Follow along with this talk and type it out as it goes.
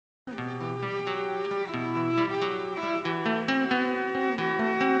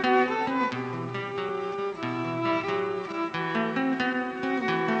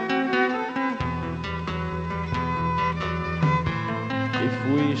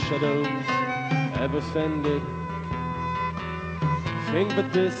shadows have offended, think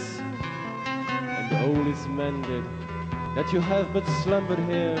but this, and all is mended, that you have but slumbered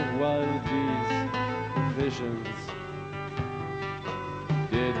here while these visions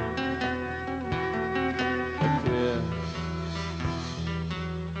did appear.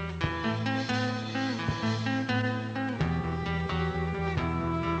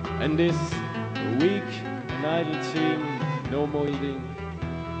 And this weak and idle team, no more eating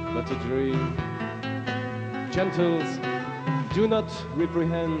but a dream. Gentles, do not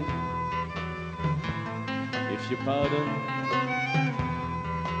reprehend, if you pardon.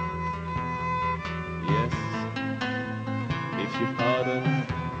 Yes, if you pardon.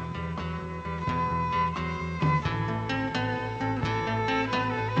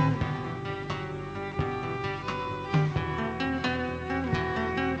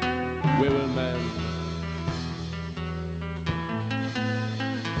 We will mend.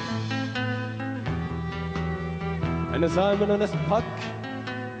 And as I'm an honest puck,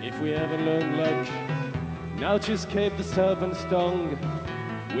 if we ever learn luck, now to escape the serpent's tongue,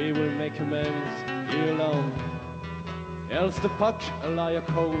 we will make amends ere long. Else the puck a liar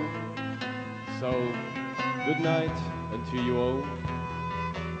cold. So, good night unto you all.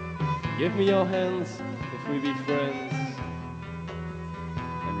 Give me your hands if we be friends,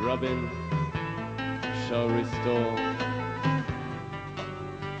 and Robin shall restore.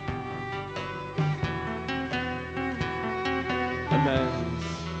 Amends.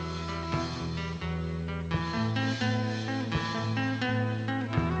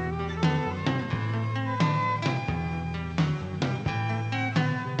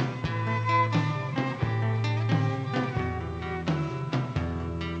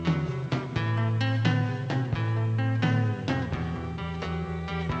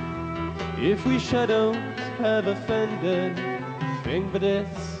 If we shadows have offended, think but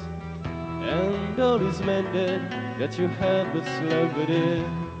this, and all is mended, that you have but slumbered in,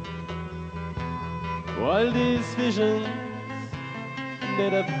 while these visions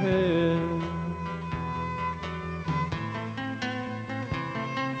did appear.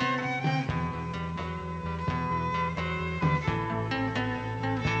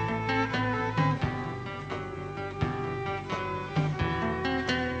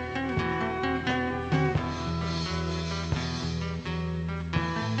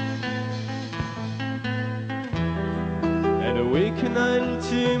 And a weak and idle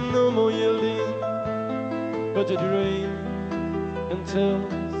team, no more yielding, but a dream. Until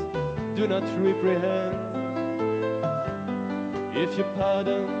do not reprehend. If you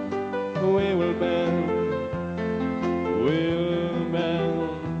pardon, we will bend. We'll mend.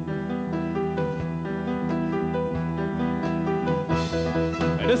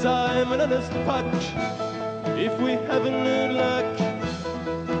 And as I'm an honest punch, if we haven't learned luck,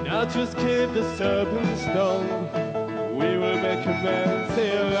 now to escape the serpent's tongue, we will make amends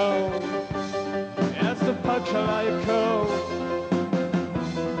here alone. As the puck shall I go.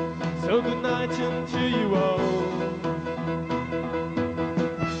 So good night unto you all.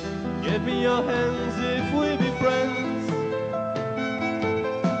 Give me your hands if we be friends,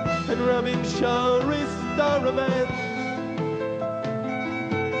 and Robin shall restore amends,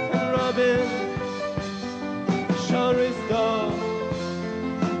 and Robin shall restore